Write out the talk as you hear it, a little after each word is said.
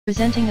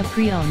Presenting a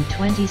pre-owned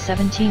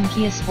 2017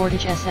 Kia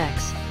Sportage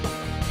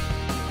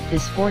SX.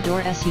 This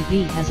four-door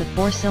SUV has a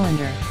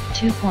four-cylinder,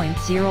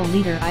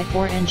 2.0-liter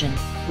i4 engine,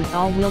 with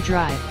all-wheel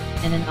drive,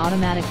 and an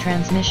automatic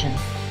transmission.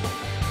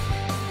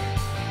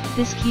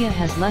 This Kia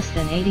has less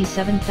than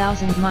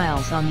 87,000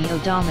 miles on the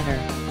odometer.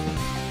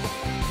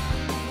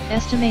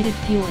 Estimated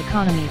fuel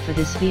economy for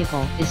this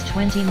vehicle is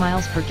 20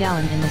 miles per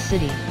gallon in the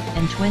city,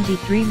 and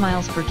 23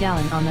 miles per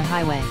gallon on the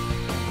highway.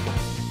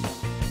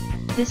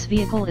 This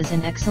vehicle is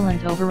in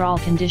excellent overall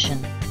condition.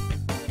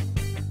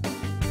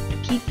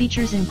 Key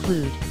features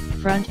include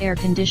front air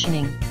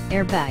conditioning,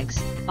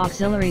 airbags,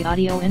 auxiliary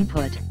audio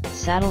input,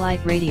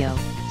 satellite radio,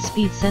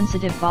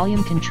 speed-sensitive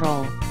volume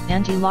control,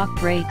 anti-lock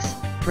brakes,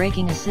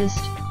 braking assist,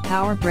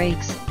 power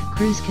brakes,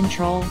 cruise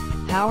control,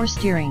 power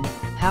steering,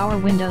 power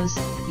windows,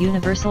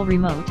 universal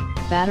remote,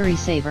 battery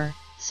saver,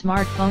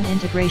 smartphone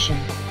integration,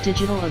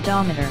 digital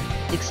odometer,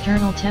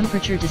 external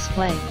temperature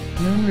display,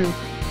 moonroof,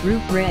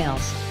 roof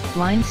rails,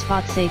 blind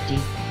spot safety,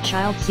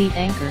 child seat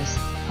anchors,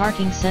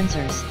 parking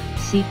sensors,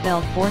 seat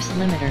belt force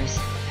limiters,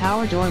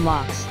 power door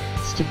locks,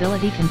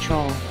 stability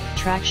control,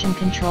 traction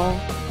control,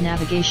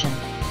 navigation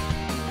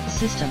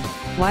system,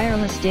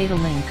 wireless data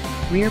link,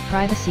 rear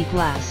privacy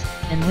glass,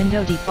 and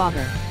window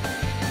defogger.